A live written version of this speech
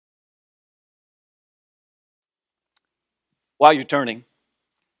While you're turning,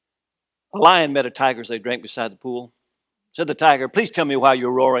 a lion met a tiger as they drank beside the pool. Said the tiger, "Please tell me why you're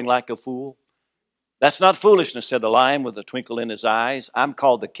roaring like a fool." "That's not foolishness," said the lion with a twinkle in his eyes. "I'm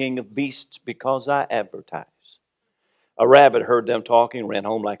called the king of beasts because I advertise." A rabbit heard them talking, ran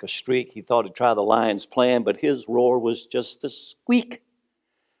home like a streak. He thought he'd try the lion's plan, but his roar was just a squeak.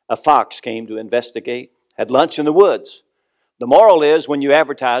 A fox came to investigate, had lunch in the woods. The moral is, when you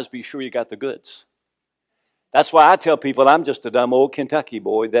advertise, be sure you got the goods. That's why I tell people I'm just a dumb old Kentucky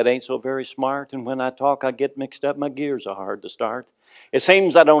boy that ain't so very smart, and when I talk I get mixed up. My gears are hard to start. It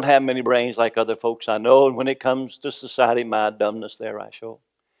seems I don't have many brains like other folks I know, and when it comes to society, my dumbness there I show.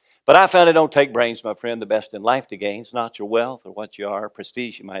 But I found it don't take brains, my friend, the best in life to gain. It's not your wealth or what you are,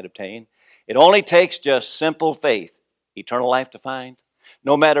 prestige you might obtain. It only takes just simple faith, eternal life to find.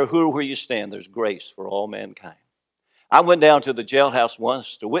 No matter who or where you stand, there's grace for all mankind. I went down to the jailhouse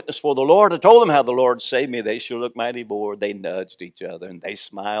once to witness for the Lord. I told them how the Lord saved me. They sure looked mighty bored. They nudged each other and they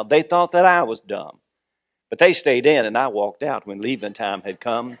smiled. They thought that I was dumb. But they stayed in and I walked out when leaving time had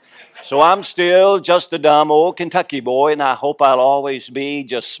come. So I'm still just a dumb old Kentucky boy, and I hope I'll always be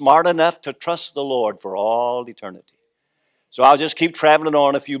just smart enough to trust the Lord for all eternity. So I'll just keep traveling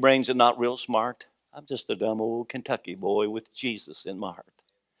on. A few brains are not real smart. I'm just a dumb old Kentucky boy with Jesus in my heart.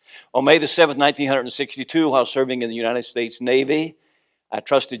 On May the 7th, 1962, while serving in the United States Navy, I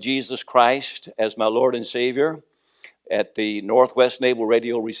trusted Jesus Christ as my Lord and Savior at the Northwest Naval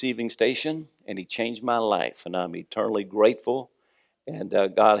Radio Receiving Station, and He changed my life, and I'm eternally grateful, and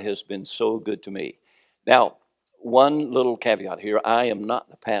God has been so good to me. Now, one little caveat here. I am not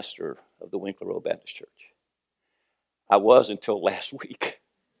the pastor of the Winkler Road Baptist Church. I was until last week.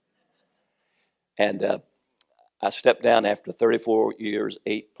 And I stepped down after 34 years,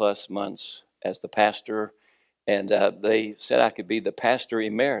 8+ months as the pastor, and they said I could be the pastor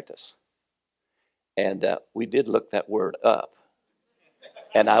emeritus. And we did look that word up.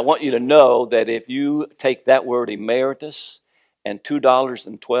 And I want you to know that if you take that word emeritus and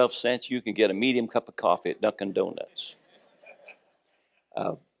 $2.12, you can get a medium cup of coffee at Dunkin' Donuts.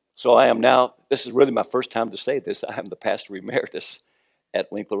 So I am now, this is really my first time to say this, I am the pastor emeritus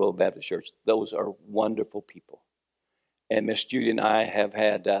at Winkler Road Baptist Church. Those are wonderful people. And Miss Judy and I have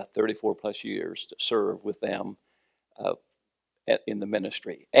had 34+ years to serve with them in the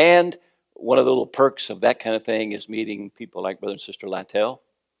ministry. And one of the little perks of that kind of thing is meeting people like Brother and Sister Lytell.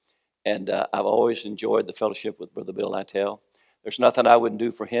 And I've always enjoyed the fellowship with Brother Bill Lytell. There's nothing I wouldn't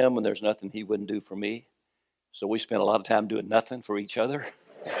do for him, and there's nothing he wouldn't do for me. So we spend a lot of time doing nothing for each other.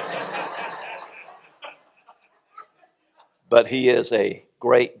 But he is a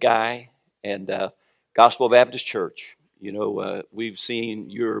great guy. And Gospel Baptist Church, you know, we've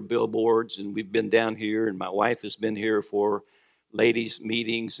seen your billboards, and we've been down here, and my wife has been here for ladies'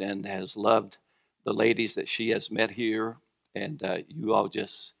 meetings and has loved the ladies that she has met here, and you all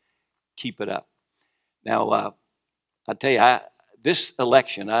just keep it up. Now, I tell you, this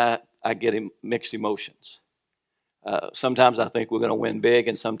election, I get mixed emotions. Sometimes I think we're going to win big,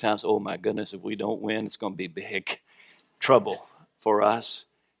 and sometimes, oh my goodness, if we don't win, it's going to be big trouble for us.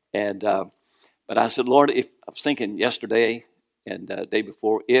 And but I said, Lord, I was thinking yesterday and the day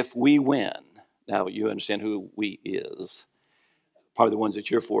before, if we win, now you understand who we is, probably the ones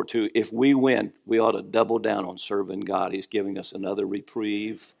that you're for too. If we win, we ought to double down on serving God. He's giving us another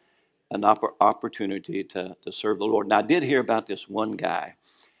reprieve, an opportunity to serve the Lord. Now, I did hear about this one guy.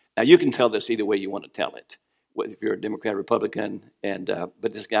 Now, you can tell this either way you want to tell it, if you're a Democrat or Republican.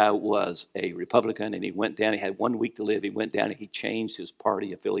 But this guy was a Republican, and he went down. He had 1 week to live. He went down and he changed his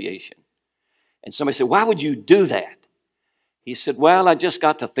party affiliation. And somebody said, "Why would you do that?" He said, "Well, I just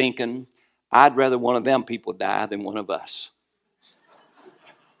got to thinking, I'd rather one of them people die than one of us."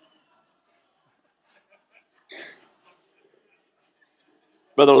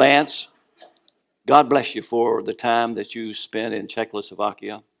 Brother Lance, God bless you for the time that you spent in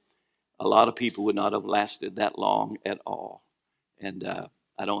Czechoslovakia. A lot of people would not have lasted that long at all. And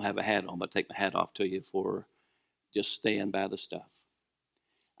I don't have a hat on, but I take my hat off to you for just staying by the stuff.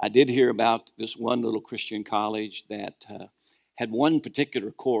 I did hear about this one little Christian college that had one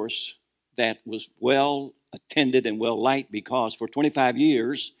particular course that was well attended and well liked because for 25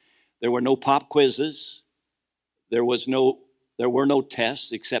 years there were no pop quizzes. There were no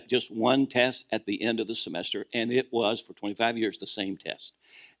tests except just one test at the end of the semester, and it was for 25 years the same test.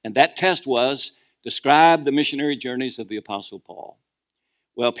 And that test was describe the missionary journeys of the Apostle Paul.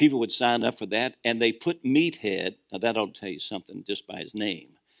 Well, people would sign up for that, and they put Meathead, now that ought to tell you something just by his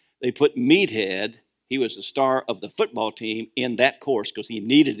name. They put Meathead, he was the star of the football team, in that course because he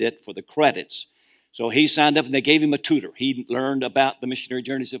needed it for the credits. So he signed up and they gave him a tutor. He learned about the missionary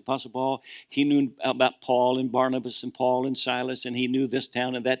journeys of Apostle Paul. He knew about Paul and Barnabas and Paul and Silas, and he knew this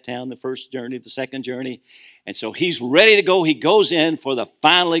town and that town, the first journey, the second journey. And so he's ready to go. He goes in for the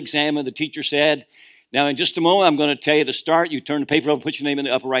final exam, and the teacher said, now in just a moment, I'm going to tell you to start. You turn the paper over, put your name in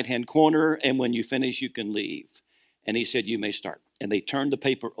the upper right-hand corner, and when you finish, you can leave. And he said, you may start. And they turned the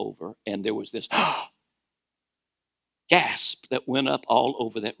paper over, and there was this gasp that went up all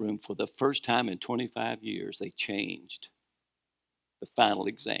over that room. For the first time in 25 years, they changed the final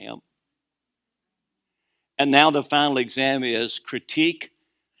exam. And now the final exam is critique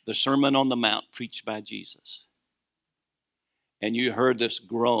the Sermon on the Mount preached by Jesus. And you heard this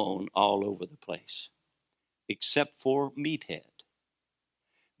groan all over the place, except for Meathead.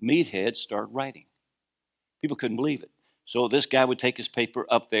 Meathead started writing. People couldn't believe it. So this guy would take his paper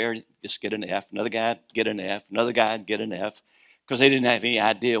up there, just get an F. Another guy get an F. Another guy get an F, because they didn't have any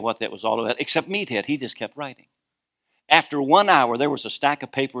idea what that was all about. Except Meathead, he just kept writing. After 1 hour, there was a stack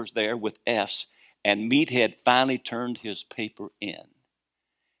of papers there with F's, and Meathead finally turned his paper in,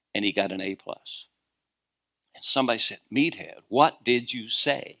 and he got an A+. And somebody said, Meathead, what did you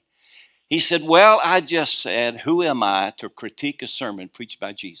say? He said, well, I just said, who am I to critique a sermon preached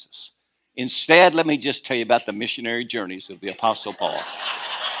by Jesus? Instead, let me just tell you about the missionary journeys of the Apostle Paul.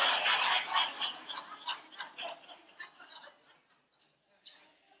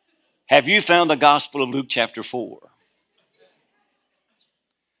 Have you found the Gospel of Luke chapter 4?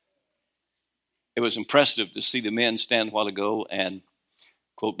 It was impressive to see the men stand a while ago and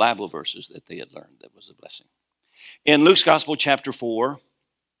quote Bible verses that they had learned. That was a blessing. In Luke's Gospel chapter 4,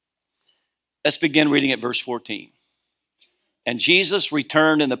 let's begin reading at verse 14. And Jesus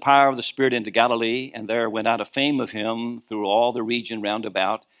returned in the power of the Spirit into Galilee, and there went out a fame of him through all the region round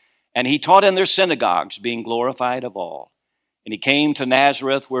about. And he taught in their synagogues, being glorified of all. And he came to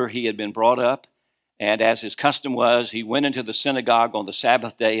Nazareth, where he had been brought up. And as his custom was, he went into the synagogue on the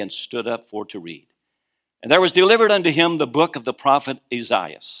Sabbath day and stood up for to read. And there was delivered unto him the book of the prophet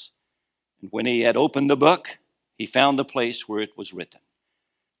Isaiah. And when he had opened the book, he found the place where it was written,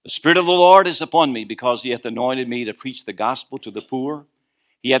 the Spirit of the Lord is upon me, because he hath anointed me to preach the gospel to the poor.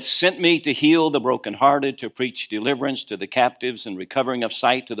 He hath sent me to heal the brokenhearted, to preach deliverance to the captives, and recovering of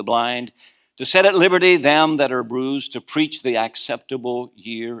sight to the blind, to set at liberty them that are bruised, to preach the acceptable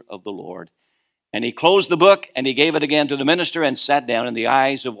year of the Lord. And he closed the book, and he gave it again to the minister, and sat down, and the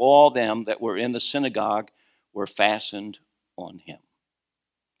eyes of all them that were in the synagogue were fastened on him.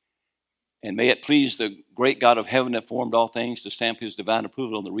 And may it please the great God of heaven that formed all things to stamp his divine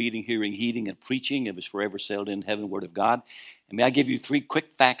approval on the reading, hearing, heeding, and preaching of his forever settled in heaven word of God. And may I give you 3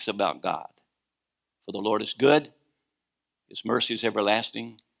 quick facts about God. For the Lord is good, his mercy is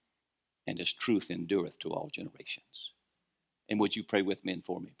everlasting, and his truth endureth to all generations. And would you pray with me and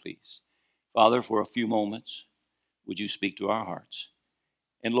for me, please? Father, for a few moments, would you speak to our hearts?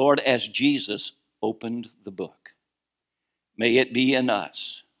 And Lord, as Jesus opened the book, may it be in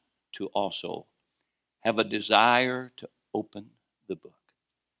us to also have a desire to open the book.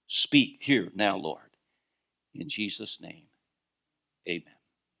 Speak here now, Lord. In Jesus' name, amen.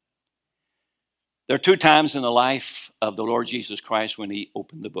 There are 2 times in the life of the Lord Jesus Christ when he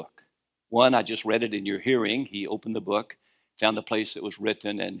opened the book. One, I just read it in your hearing. He opened the book, found the place that was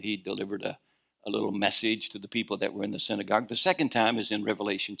written, and he delivered a little message to the people that were in the synagogue. The second time is in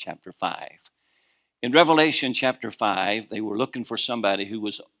Revelation chapter 5. In Revelation chapter 5, they were looking for somebody who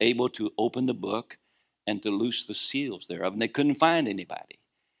was able to open the book and to loose the seals thereof, and they couldn't find anybody.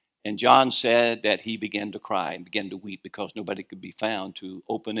 And John said that he began to cry and began to weep because nobody could be found to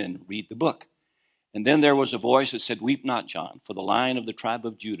open and read the book. And then there was a voice that said, weep not, John, for the Lion of the tribe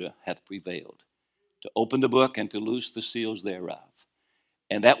of Judah hath prevailed to open the book and to loose the seals thereof.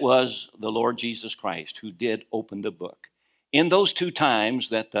 And that was the Lord Jesus Christ who did open the book. In those 2 times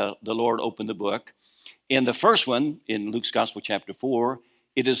that the Lord opened the book, in the first one, in Luke's Gospel chapter 4,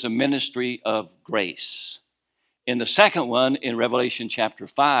 it is a ministry of grace. In the second one, in Revelation chapter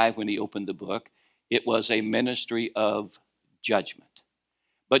 5, when he opened the book, it was a ministry of judgment.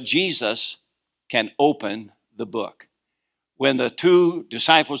 But Jesus can open the book. When the 2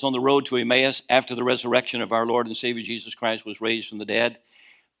 disciples on the road to Emmaus, after the resurrection of our Lord and Savior Jesus Christ was raised from the dead,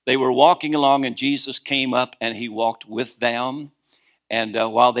 they were walking along and Jesus came up and he walked with them. And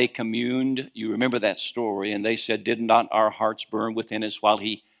while they communed, you remember that story, and they said, did not our hearts burn within us while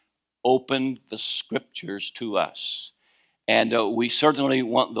he opened the scriptures to us? And we certainly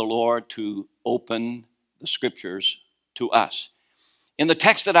want the Lord to open the scriptures to us. In the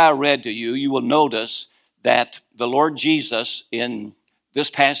text that I read to you, you will notice that the Lord Jesus, in this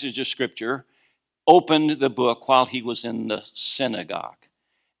passage of scripture, opened the book while he was in the synagogue.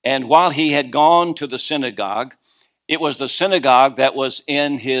 And while he had gone to the synagogue, it was the synagogue that was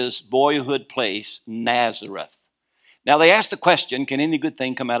in his boyhood place, Nazareth. Now they asked the question, can any good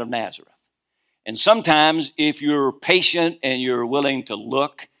thing come out of Nazareth? And sometimes if you're patient and you're willing to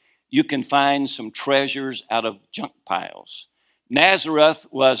look, you can find some treasures out of junk piles. Nazareth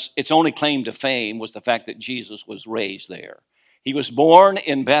its only claim to fame was the fact that Jesus was raised there. He was born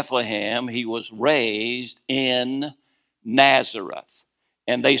in Bethlehem. He was raised in Nazareth.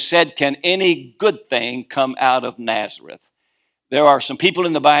 And they said, can any good thing come out of Nazareth? There are some people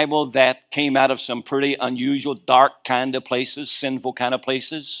in the Bible that came out of some pretty unusual, dark kind of places, sinful kind of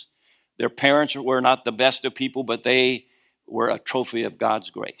places. Their parents were not the best of people, but they were a trophy of God's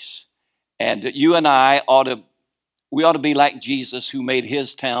grace. And you and I ought to be like Jesus, who made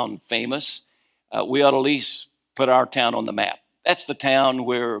his town famous. We ought to at least put our town on the map. That's the town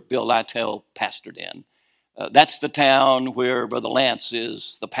where Bill Lytle pastored in. That's the town where Brother Lance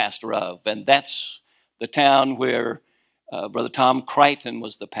is the pastor of. And that's the town where Brother Tom Crichton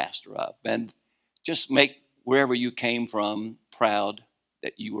was the pastor of. And just make wherever you came from proud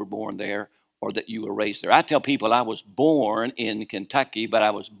that you were born there or that you were raised there. I tell people I was born in Kentucky, but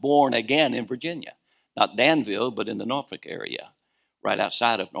I was born again in Virginia. Not Danville, but in the Norfolk area, right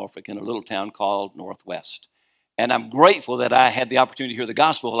outside of Norfolk in a little town called Northwest. And I'm grateful that I had the opportunity to hear the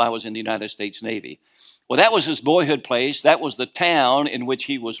gospel while I was in the United States Navy. Well, that was his boyhood place. That was the town in which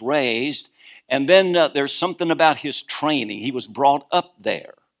he was raised. And then there's something about his training. He was brought up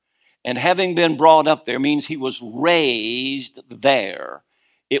there. And having been brought up there means he was raised there.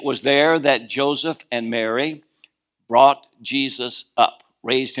 It was there that Joseph and Mary brought Jesus up,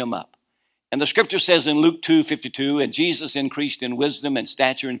 raised him up. And the scripture says in Luke 2:52, and Jesus increased in wisdom and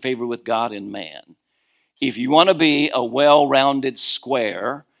stature and favor with God and man. If you want to be a well-rounded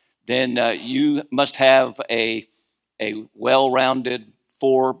square, then you must have a well-rounded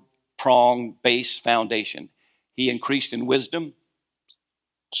four-prong base foundation. He increased in wisdom,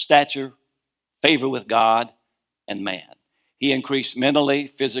 stature, favor with God, and man. He increased mentally,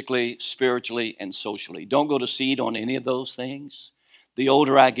 physically, spiritually, and socially. Don't go to seed on any of those things. The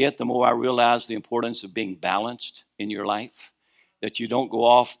older I get, the more I realize the importance of being balanced in your life, that you don't go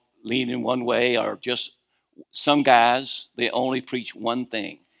off leaning one way or just some guys, they only preach one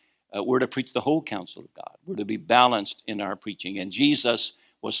thing. We're to preach the whole counsel of God. We're to be balanced in our preaching. And Jesus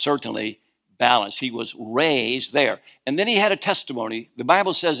was certainly balanced. He was raised there. And then he had a testimony. The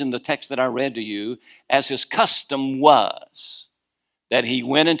Bible says in the text that I read to you, as his custom was, that he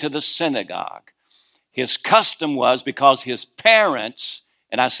went into the synagogue. His custom was because his parents,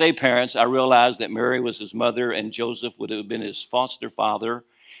 and I say parents, I realize that Mary was his mother and Joseph would have been his foster father.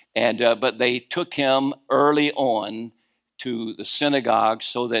 But they took him early on to the synagogue,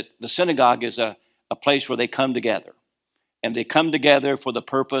 so that the synagogue is a place where they come together. And they come together for the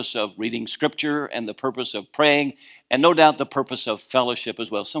purpose of reading scripture and the purpose of praying, and no doubt the purpose of fellowship as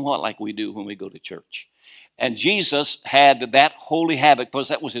well, somewhat like we do when we go to church. And Jesus had that holy habit because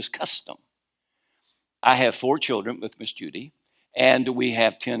that was his custom. I have 4 children with Miss Judy, and we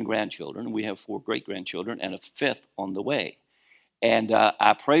have 10 grandchildren. We have 4 great-grandchildren and a 5th on the way. And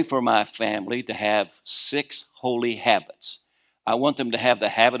I pray for my family to have 6 holy habits. I want them to have the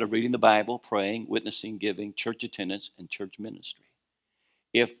habit of reading the Bible, praying, witnessing, giving, church attendance, and church ministry.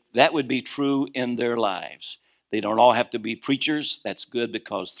 If that would be true in their lives, they don't all have to be preachers. That's good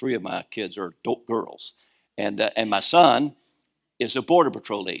because 3 of my kids are girls. And my son is a Border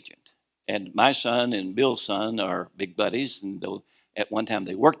Patrol agent. And my son and Bill's son are big buddies, and at one time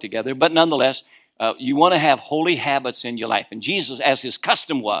they worked together. But nonetheless, you want to have holy habits in your life. And Jesus, as his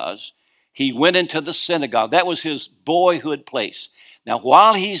custom was, he went into the synagogue. That was his boyhood place. Now,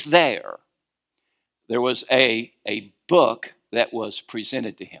 while he's there was a book that was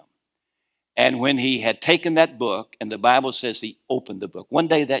presented to him. And when he had taken that book, and the Bible says he opened the book. One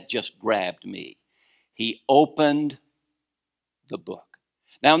day that just grabbed me. He opened the book.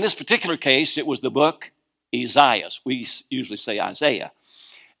 Now, in this particular case, it was the book Isaiah. We usually say Isaiah.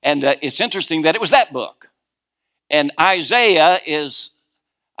 And it's interesting that it was that book. And Isaiah is,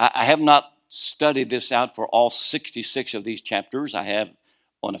 I have not studied this out for all 66 of these chapters. I have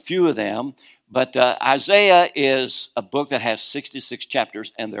on a few of them. But Isaiah is a book that has 66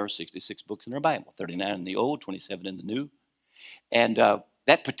 chapters, and there are 66 books in the Bible, 39 in the Old, 27 in the New. And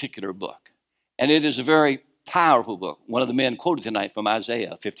that particular book. And it is a very powerful book. One of the men quoted tonight from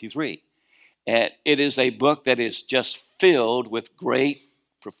Isaiah 53. And it is a book that is just filled with great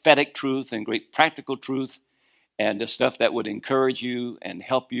prophetic truth and great practical truth and the stuff that would encourage you and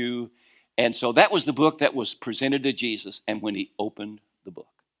help you. And so that was the book that was presented to Jesus, and when he opened the book.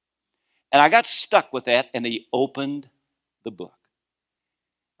 And I got stuck with that, and he opened the book.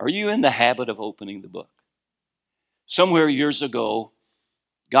 Are you in the habit of opening the book? Somewhere years ago,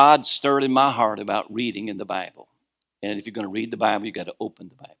 God stirred in my heart about reading in the Bible. And if you're going to read the Bible, you've got to open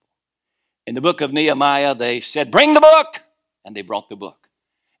the Bible. In the book of Nehemiah, they said, bring the book. And they brought the book.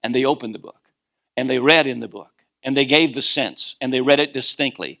 And they opened the book. And they read in the book. And they gave the sense. And they read it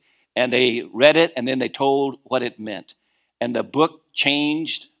distinctly. And they read it, and then they told what it meant. And the book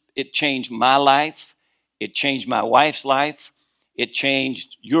changed. It changed my life. It changed my wife's life. It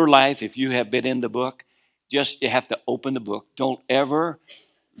changed your life if you have been in the book. Just, you have to open the book. Don't ever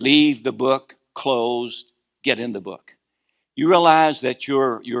leave the book closed. Get in the book. You realize that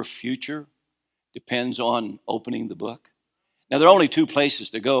your future depends on opening the book? Now, there are only two places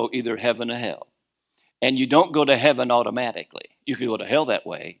to go, either heaven or hell. And you don't go to heaven automatically. You can go to hell that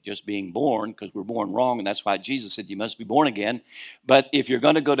way, just being born, because we're born wrong, and that's why Jesus said you must be born again. But if you're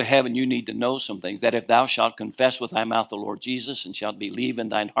going to go to heaven, you need to know some things. That if thou shalt confess with thy mouth the Lord Jesus, and shalt believe in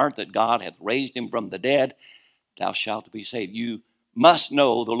thine heart that God hath raised him from the dead, thou shalt be saved. You must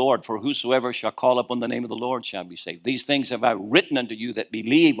know the Lord, for whosoever shall call upon the name of the Lord shall be saved. These things have I written unto you that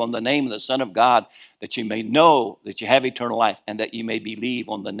believe on the name of the Son of God, that you may know that you have eternal life, and that you may believe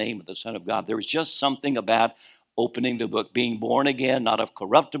on the name of the Son of God. There is just something about opening the book, being born again, not of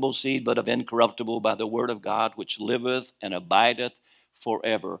corruptible seed, but of incorruptible, by the word of God, which liveth and abideth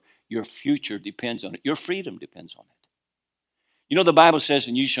forever. Your future depends on it. Your freedom depends on it. You know, the Bible says,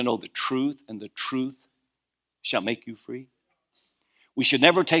 and you shall know the truth, and the truth shall make you free. We should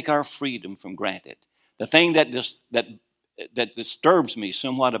never take our freedom for granted. The thing that disturbs me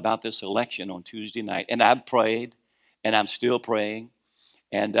somewhat about this election on Tuesday night, and I've prayed, and I'm still praying,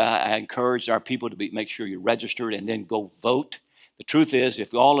 and I encourage our people to make sure you're registered and then go vote. The truth is,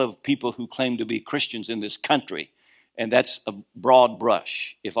 if all of people who claim to be Christians in this country, and that's a broad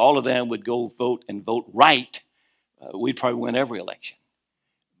brush, if all of them would go vote and vote right, we'd probably win every election.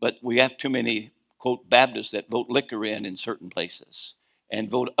 But we have too many, quote, Baptists that vote liquor in certain places and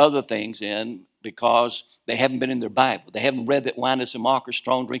vote other things in because they haven't been in their Bible. They haven't read that wine is a mocker,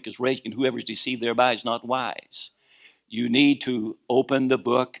 strong drink is raging, and whoever is deceived thereby is not wise. You need to open the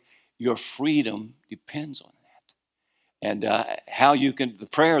book. Your freedom depends on that. And how you can, the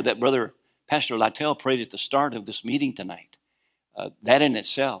prayer that Brother Pastor Lytell prayed at the start of this meeting tonight, that in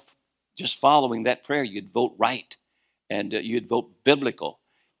itself, just following that prayer, you'd vote right, and you'd vote biblical.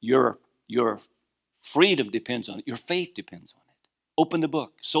 Your freedom depends on it. Your faith depends on it. Open the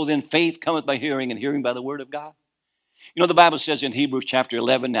book. So then faith cometh by hearing, and hearing by the word of God. You know, the Bible says in Hebrews chapter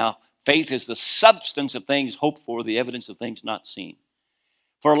 11, now, faith is the substance of things hoped for, the evidence of things not seen.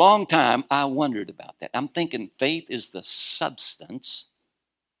 For a long time, I wondered about that. I'm thinking faith is the substance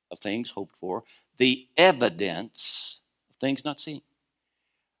of things hoped for, the evidence of things not seen.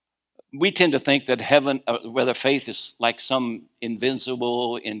 We tend to think that heaven, whether faith is like some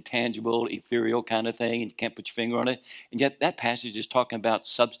invincible, intangible, ethereal kind of thing, and you can't put your finger on it. And yet that passage is talking about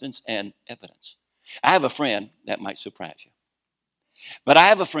substance and evidence. I have a friend, that might surprise you. But I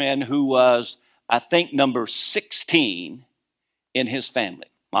have a friend who was, I think, number 16 in his family.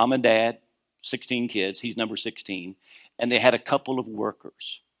 Mom and dad, 16 kids. He's number 16. And they had a couple of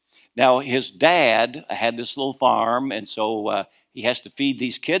workers. Now, his dad had this little farm, and so he has to feed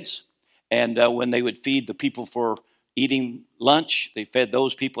these kids. And when they would feed the people for eating lunch, they fed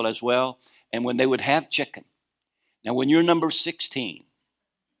those people as well. And when they would have chicken. Now, when you're number 16,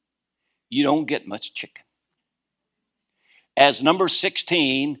 you don't get much chicken. As number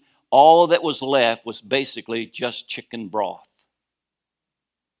 16, all that was left was basically just chicken broth.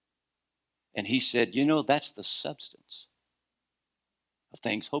 And he said, you know, that's the substance of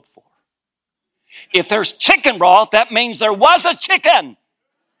things hoped for. If there's chicken broth, that means there was a chicken.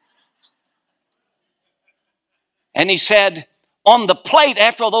 And he said, on the plate,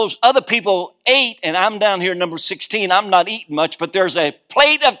 after all those other people ate, and I'm down here number 16, I'm not eating much, but there's a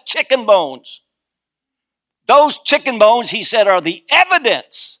plate of chicken bones. Those chicken bones, he said, are the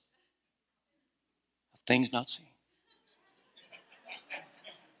evidence of things not seen.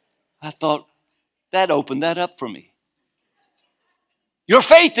 I thought, that opened that up for me. Your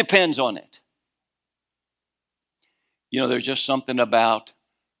faith depends on it. You know, there's just something about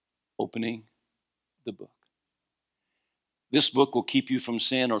opening the book. This book will keep you from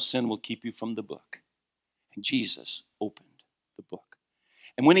sin, or sin will keep you from the book. And Jesus opened the book.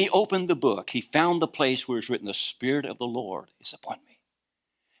 And when he opened the book, he found the place where it's written, the Spirit of the Lord is upon me.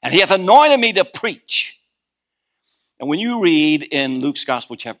 And he hath anointed me to preach. And when you read in Luke's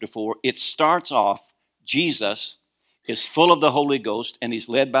Gospel chapter 4, it starts off, Jesus is full of the Holy Ghost, and he's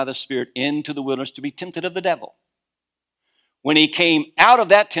led by the Spirit into the wilderness to be tempted of the devil. When he came out of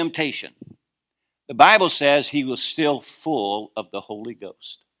that temptation, the Bible says he was still full of the Holy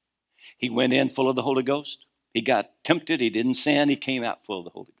Ghost. He went in full of the Holy Ghost. He got tempted. He didn't sin. He came out full of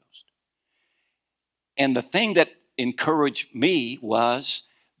the Holy Ghost. And the thing that encouraged me was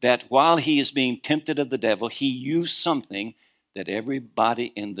that while he is being tempted of the devil, he used something that everybody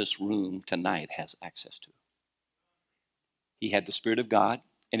in this room tonight has access to. He had the Spirit of God.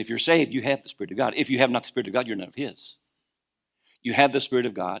 And if you're saved, you have the Spirit of God. If you have not the Spirit of God, you're none of his. You have the Spirit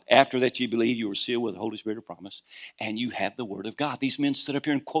of God. After that you believe, you were sealed with the Holy Spirit of promise, and you have the Word of God. These men stood up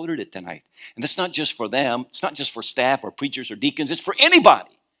here and quoted it tonight. And that's not just for them. It's not just for staff or preachers or deacons. It's for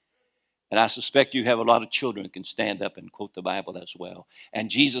anybody. And I suspect you have a lot of children who can stand up and quote the Bible as well. And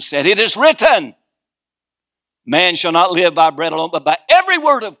Jesus said, it is written, man shall not live by bread alone, but by every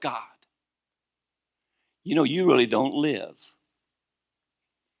word of God. You know, you really don't live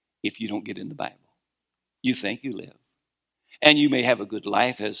if you don't get in the Bible. You think you live. And you may have a good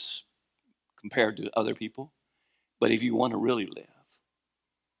life as compared to other people. But if you want to really live,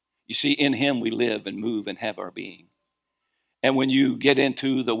 you see, in him we live and move and have our being. And when you get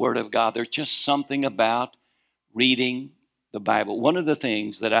into the Word of God, there's just something about reading the Bible. One of the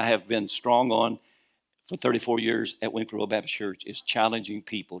things that I have been strong on for 34 years at Winkler Road Baptist Church is challenging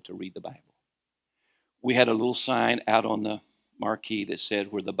people to read the Bible. We had a little sign out on the marquee that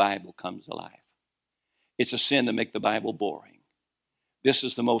said, where the Bible comes alive. It's a sin to make the Bible boring. This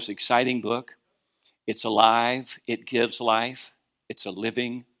is the most exciting book. It's alive. It gives life. It's a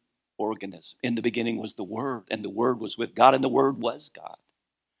living organism. In the beginning was the Word, and the Word was with God, and the Word was God.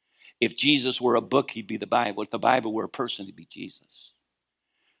 If Jesus were a book, he'd be the Bible. If the Bible were a person, he'd be Jesus.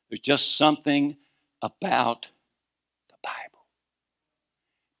 There's just something about the Bible.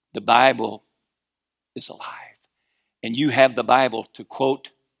 The Bible is alive. And you have the Bible to quote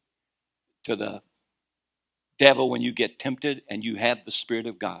to the devil when you get tempted, and you have the Spirit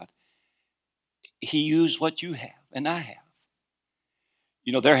of God. He used what you have, and I have.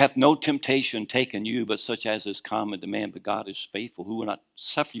 You know, there hath no temptation taken you, but such as is common to man. But God is faithful, who will not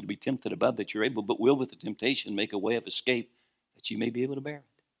suffer you to be tempted above that you're able, but will with the temptation make a way of escape that you may be able to bear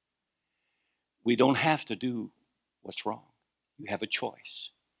it. We don't have to do what's wrong. You have a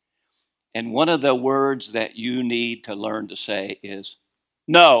choice. And one of the words that you need to learn to say is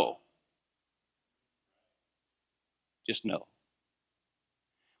no. Just no.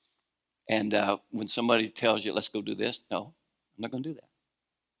 And when somebody tells you, let's go do this, no, I'm not going to do that.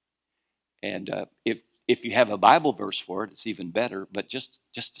 And if you have a Bible verse for it, it's even better, but just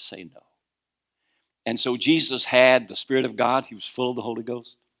to say no. And so Jesus had the Spirit of God. He was full of the Holy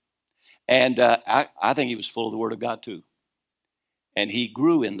Ghost. And I think he was full of the Word of God too. And he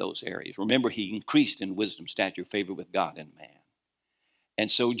grew in those areas. Remember, he increased in wisdom, stature, favor with God and man.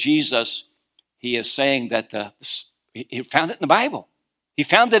 And so Jesus, he is saying that he found it in the Bible. He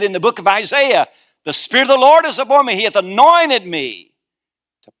found it in the book of Isaiah. The Spirit of the Lord is upon me. He hath anointed me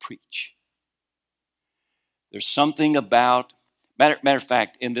to preach. There's something about, matter of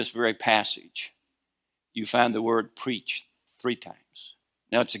fact, in this very passage, you find the word preach 3 times.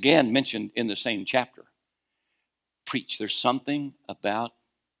 Now, it's again mentioned in the same chapter. Preach. There's something about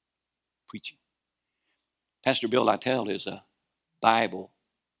preaching. Pastor Bill Lytle is a Bible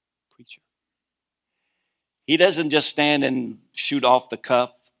preacher. He doesn't just stand and shoot off the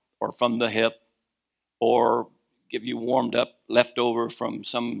cuff or from the hip or give you warmed up leftover from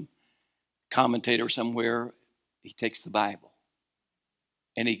some commentator somewhere. He takes the Bible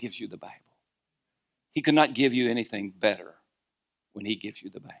and he gives you the Bible. He could not give you anything better when he gives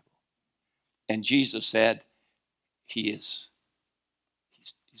you the Bible. And Jesus said, He's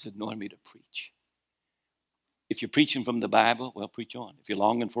anointed me to preach. If you're preaching from the Bible, well, preach on. If you're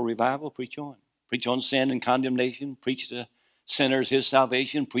longing for revival, preach on. Preach on sin and condemnation. Preach to sinners his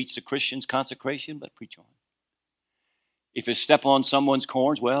salvation. Preach to Christians consecration, but preach on. If you step on someone's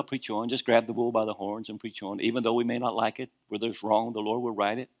corns, well, preach on. Just grab the bull by the horns and preach on. Even though we may not like it, where there's wrong, the Lord will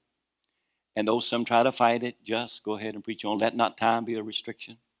right it. And though some try to fight it, just go ahead and preach on. Let not time be a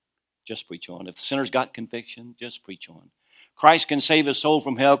restriction. Just preach on. If the sinner's got conviction, just preach on. Christ can save his soul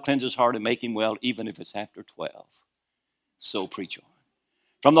from hell, cleanse his heart, and make him well, even if it's after 12. So preach on.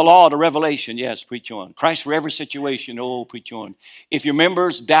 From the law to Revelation, yes, preach on. Christ for every situation, oh, preach on. If your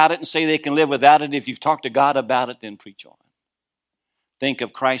members doubt it and say they can live without it, if you've talked to God about it, then preach on. Think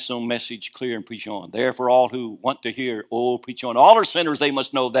of Christ's own message clear and preach on. Therefore, all who want to hear, oh, preach on. All are sinners, they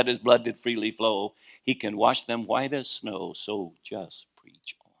must know that his blood did freely flow. He can wash them white as snow, so just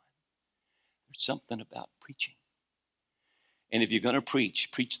preach on. There's something about preaching. And if you're going to preach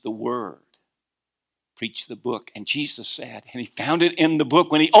the word. Preach the book. And Jesus said, and he found it in the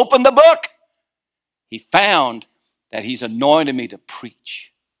book. When he opened the book, he found that he's anointed me to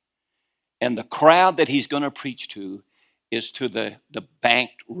preach. And the crowd that he's going to preach to is to the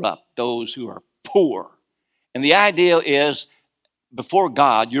bankrupt, those who are poor. And the idea is, before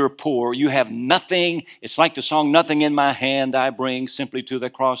God, you're poor. You have nothing. It's like the song, "Nothing in my hand I bring, simply to the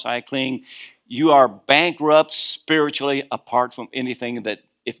cross I cling." You are bankrupt spiritually apart from anything that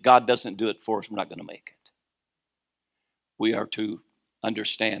if God doesn't do it for us, we're not going to make it. We are to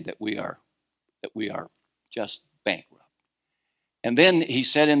understand that we are just bankrupt. And then he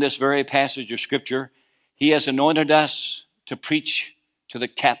said in this very passage of Scripture, he has anointed us to preach to the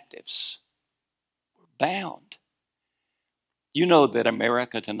captives. We're bound. You know that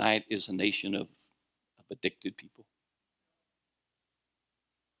America tonight is a nation of addicted people.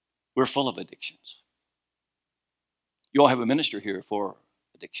 We're full of addictions. You all have a minister here for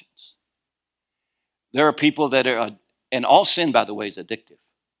addictions. There are people that are, and all sin, by the way, is addictive.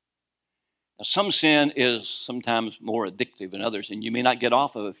 Now, some sin is sometimes more addictive than others, and you may not get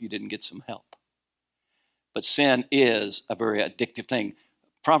off of it if you didn't get some help. But sin is a very addictive thing.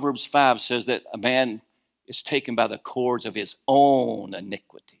 Proverbs 5 says that a man is taken by the cords of his own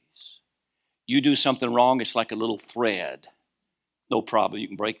iniquities. You do something wrong, it's like a little thread. No problem, you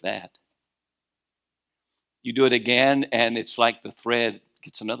can break that. You do it again, and it's like the thread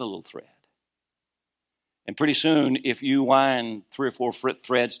gets another little thread. And pretty soon, if you wind 3 or 4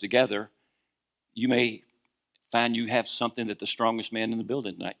 threads together, you may find you have something that the strongest man in the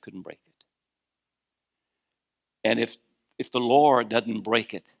building tonight couldn't break it. And if the Lord doesn't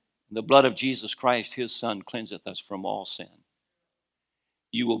break it, the blood of Jesus Christ, his Son, cleanseth us from all sin,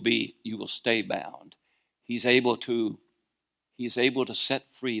 you will stay bound. He's able to set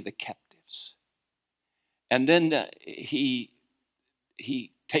free the captives. And then he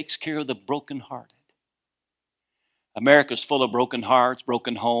takes care of the brokenhearted. America's full of broken hearts,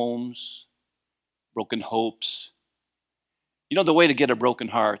 broken homes, broken hopes. You know the way to get a broken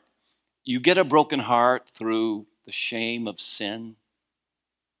heart? You get a broken heart through the shame of sin.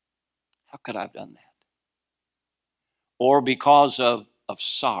 How could I have done that? Or because of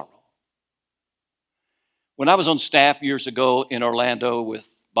sorrow. When I was on staff years ago in Orlando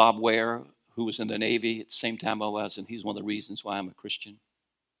with Bob Ware, who was in the Navy at the same time I was, and he's one of the reasons why I'm a Christian.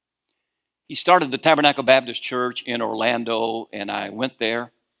 He started the Tabernacle Baptist Church in Orlando, and I went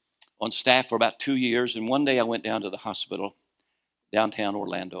there on staff for about 2 years. And one day I went down to the hospital, downtown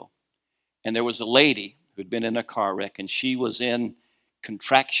Orlando, and there was a lady who'd been in a car wreck, and she was in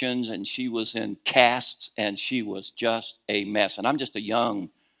contractions, and she was in casts, and she was just a mess. And I'm just a young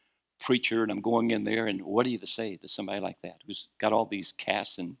preacher, and I'm going in there, and what are you to say to somebody like that who's got all these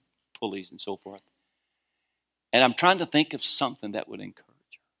casts and pulleys and so forth? And I'm trying to think of something that would encourage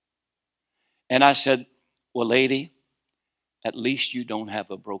her. And I said, "Well, lady, at least you don't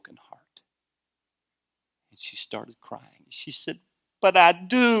have a broken heart." And she started crying. She said, "But I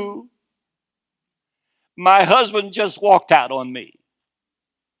do. My husband just walked out on me."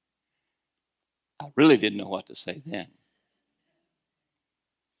 I really didn't know what to say then.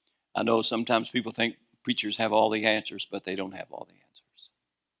 I know sometimes people think preachers have all the answers, but they don't have all the answers.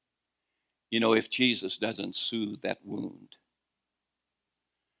 You know, if Jesus doesn't soothe that wound,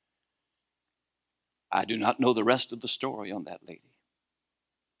 I do not know the rest of the story on that lady.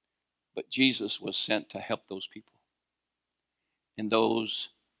 But Jesus was sent to help those people. And those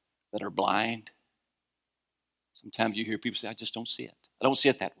that are blind, sometimes you hear people say, "I just don't see it. I don't see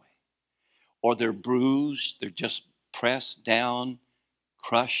it that way." Or they're bruised, they're just pressed down,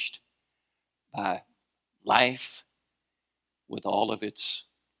 crushed by life with all of its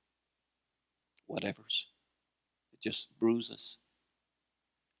whatevers. It just bruises.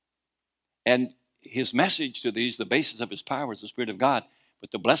 And his message to these, the basis of his power is the Spirit of God.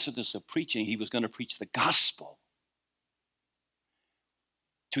 But the blessedness of preaching, he was going to preach the gospel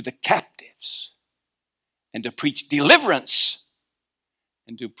to the captives and to preach deliverance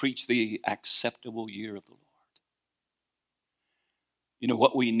and to preach the acceptable year of the Lord. You know,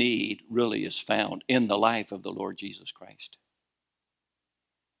 what we need really is found in the life of the Lord Jesus Christ.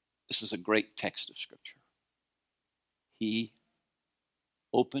 This is a great text of Scripture. He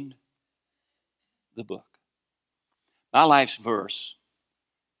opened the book. My life's verse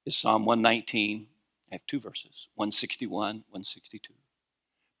is Psalm 119. I have 2 verses, 161, 162.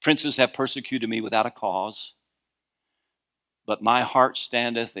 "Princes have persecuted me without a cause, but my heart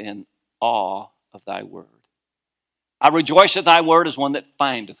standeth in awe of thy word. I rejoice at thy word as one that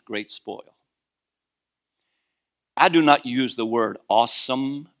findeth great spoil." I do not use the word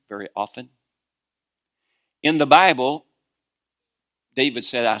awesome very often. In the Bible, David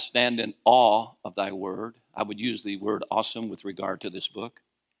said, "I stand in awe of thy word." I would use the word awesome with regard to this book.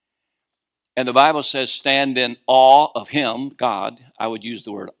 And the Bible says, "Stand in awe of him," God. I would use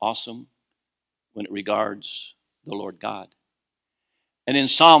the word awesome when it regards the Lord God. And in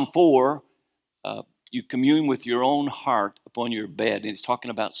Psalm 4, you commune with your own heart upon your bed. And he's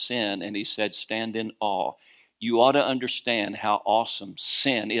talking about sin, and he said, stand in awe. You ought to understand how awesome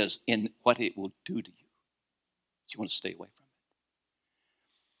sin is in what it will do to you. You want to stay away from it.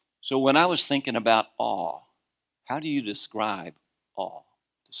 So when I was thinking about awe, how do you describe awe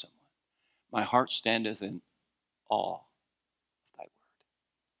to someone? My heart standeth in awe of thy word.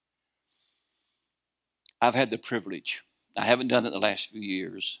 I've had the privilege. I haven't done it the last few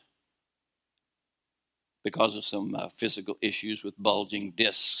years because of some physical issues with bulging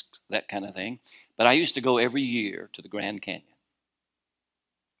discs, that kind of thing. But I used to go every year to the Grand Canyon.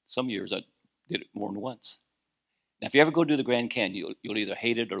 Some years I did it more than once. Now, if you ever go to the Grand Canyon, you'll either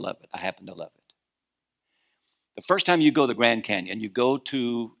hate it or love it. I happen to love it. The first time you go to the Grand Canyon, you go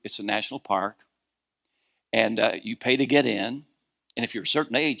to, it's a national park, and you pay to get in. And if you're a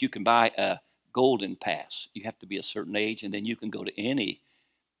certain age, you can buy a golden pass. You have to be a certain age, and then you can go to any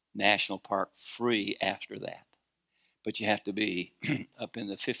national park free after that. But you have to be up in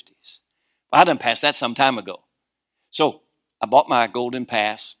the 50s. I done passed that some time ago. So I bought my golden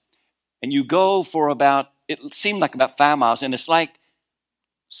pass, and you go for about, it seemed like about 5 miles, and it's like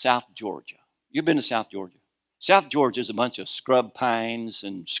South Georgia. You've been to South Georgia? South Georgia is a bunch of scrub pines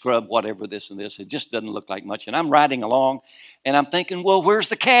and scrub whatever this and this. It just doesn't look like much. And I'm riding along, and I'm thinking, well, where's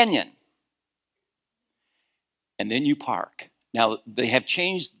the canyon? And then you park. Now, they have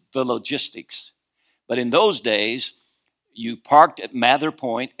changed the logistics. But in those days, you parked at Mather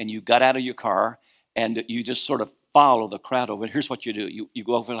Point, and you got out of your car, and you just sort of follow the crowd over. And here's what you do. You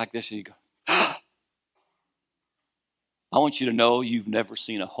go over like this, and you go, I want you to know you've never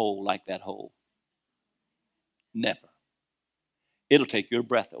seen a hole like that hole. Never. It'll take your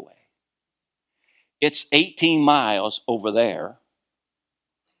breath away. It's 18 miles over there.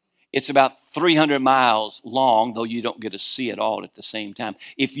 It's about 300 miles long, though you don't get to see it all at the same time.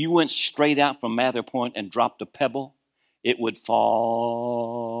 If you went straight out from Mather Point and dropped a pebble, it would fall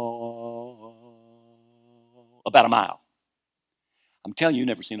about a mile. I'm telling you, you've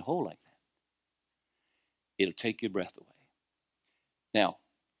never seen a hole like that. It'll take your breath away. Now,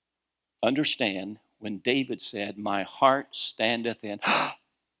 understand when David said, my heart standeth in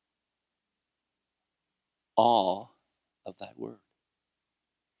awe of thy word.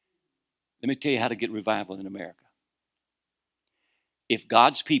 Let me tell you how to get revival in America. If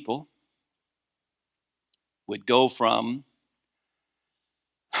God's people would go from,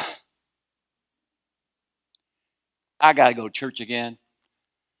 I got to go to church again,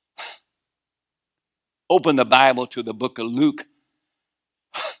 open the Bible to the book of Luke.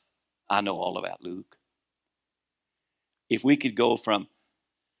 I know all about Luke. If we could go from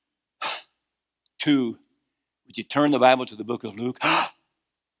to, would you turn the Bible to the book of Luke?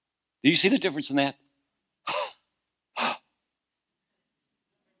 Do you see the difference in that? How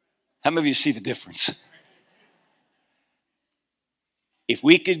many of you see the difference? If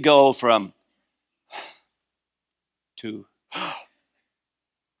we could go from to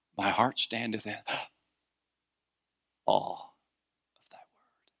my heart standeth in awe of thy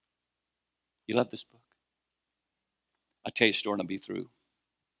word. You love this book? I'll tell you a story and I'll be through.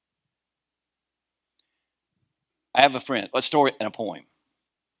 I have a friend, a story and a poem,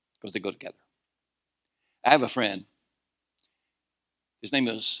 because they go together. I have a friend. His name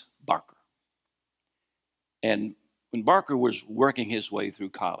is Barker. And when Barker was working his way through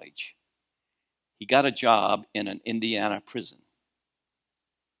college, he got a job in an Indiana prison.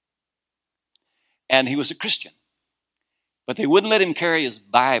 And he was a Christian. But they wouldn't let him carry his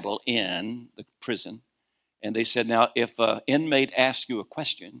Bible in the prison. And they said, now, if an inmate asks you a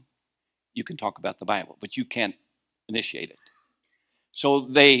question, you can talk about the Bible, but you can't initiate it. So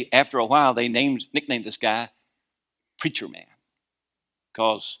they, after a while, they nicknamed this guy Preacher Man,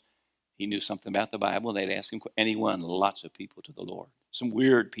 because he knew something about the Bible, and they'd ask him, and he won lots of people to the Lord, some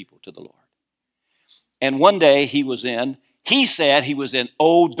weird people to the Lord. And one day he said he was in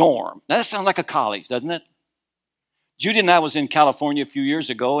Old Dorm. Now that sounds like a college, doesn't it? Judy and I was in California a few years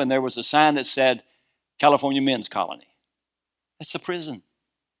ago, and there was a sign that said California Men's Colony. That's a prison.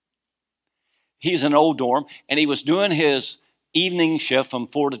 He's in Old Dorm, and he was doing his evening shift from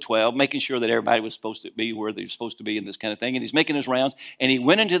 4 to 12, making sure that everybody was supposed to be where they were supposed to be and this kind of thing. And he's making his rounds, and he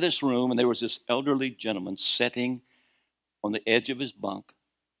went into this room, and there was this elderly gentleman sitting on the edge of his bunk,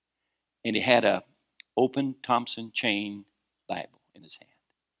 and he had a open Thompson Chain Bible in his hand.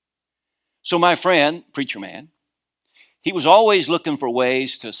 So my friend, Preacher Man, he was always looking for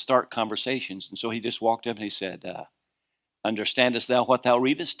ways to start conversations, and so he just walked up and he said, understandest thou what thou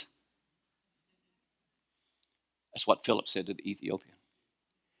readest? That's what Philip said to the Ethiopian.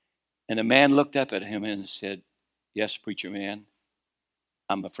 And the man looked up at him and said, Yes, preacher man,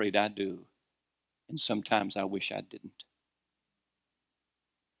 I'm afraid I do. And sometimes I wish I didn't.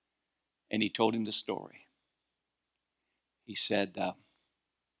 And he told him the story. He said,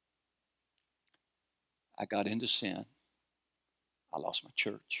 I got into sin. I lost my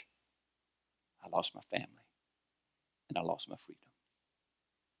church. I lost my family. And I lost my freedom.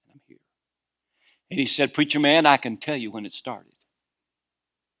 And I'm here. And he said, preacher man, I can tell you when it started.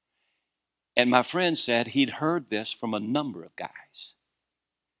 And my friend said he'd heard this from a number of guys.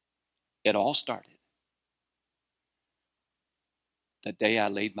 It all started the day I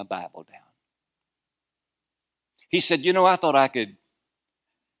laid my Bible down. He said, I thought I could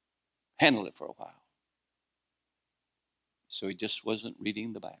handle it for a while. So he just wasn't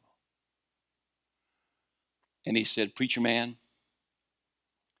reading the Bible. And he said, preacher man,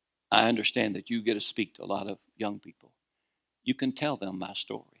 I understand that you get to speak to a lot of young people. You can tell them my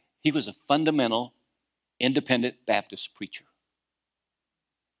story. He was a fundamental, independent Baptist preacher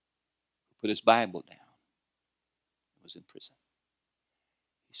who put his Bible down and was in prison.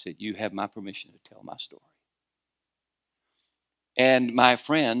 He said, you have my permission to tell my story. And my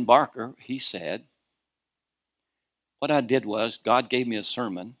friend Barker, he said, what I did was God gave me a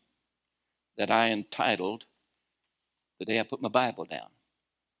sermon that I entitled The Day I Put My Bible Down.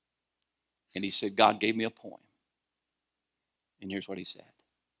 And he said, God gave me a poem. And here's what he said.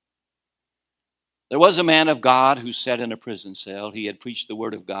 There was a man of God who sat in a prison cell. He had preached the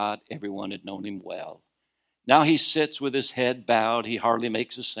word of God. Everyone had known him well. Now he sits with his head bowed. He hardly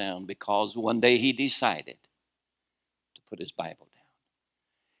makes a sound because one day he decided to put his Bible down.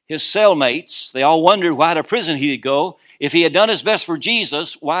 His cellmates, they all wondered why to prison he'd go. If he had done his best for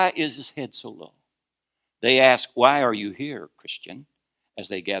Jesus, why is his head so low? They asked, why are you here, Christian? As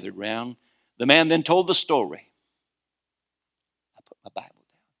they gathered round, the man then told the story. I put my Bible down.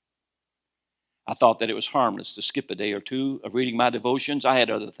 I thought that it was harmless to skip a day or two of reading my devotions. I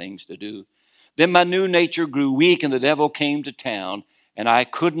had other things to do. Then my new nature grew weak and the devil came to town, and I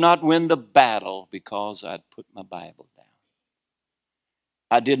could not win the battle because I'd put my Bible down.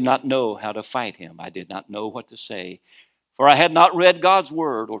 I did not know how to fight him. I did not know what to say, for I had not read God's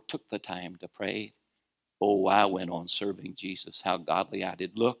word or took the time to pray. Oh, I went on serving Jesus. How godly I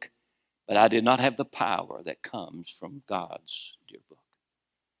did look, but I did not have the power that comes from God's dear book.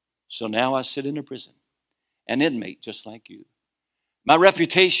 So now I sit in a prison, an inmate just like you. My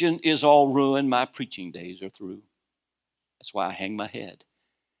reputation is all ruined. My preaching days are through. That's why I hang my head.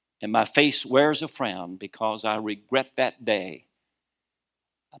 And my face wears a frown because I regret that day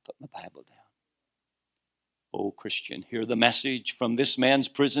I put my Bible down. Oh, Christian, hear the message from this man's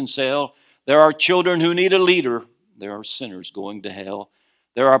prison cell. There are children who need a leader. There are sinners going to hell.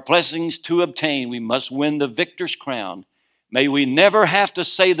 There are blessings to obtain. We must win the victor's crown. May we never have to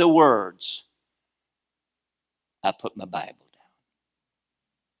say the words, I put my Bible down.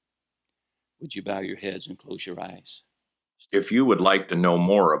 Would you bow your heads and close your eyes? If you would like to know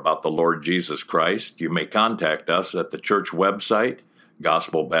more about the Lord Jesus Christ, you may contact us at the church website,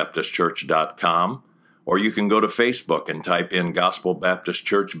 gospelbaptistchurch.com, or you can go to Facebook and type in Gospel Baptist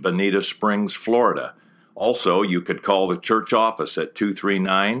Church, Bonita Springs, Florida. Also, you could call the church office at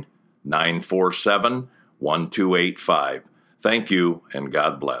 239-947-1285. Thank you, and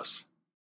God bless.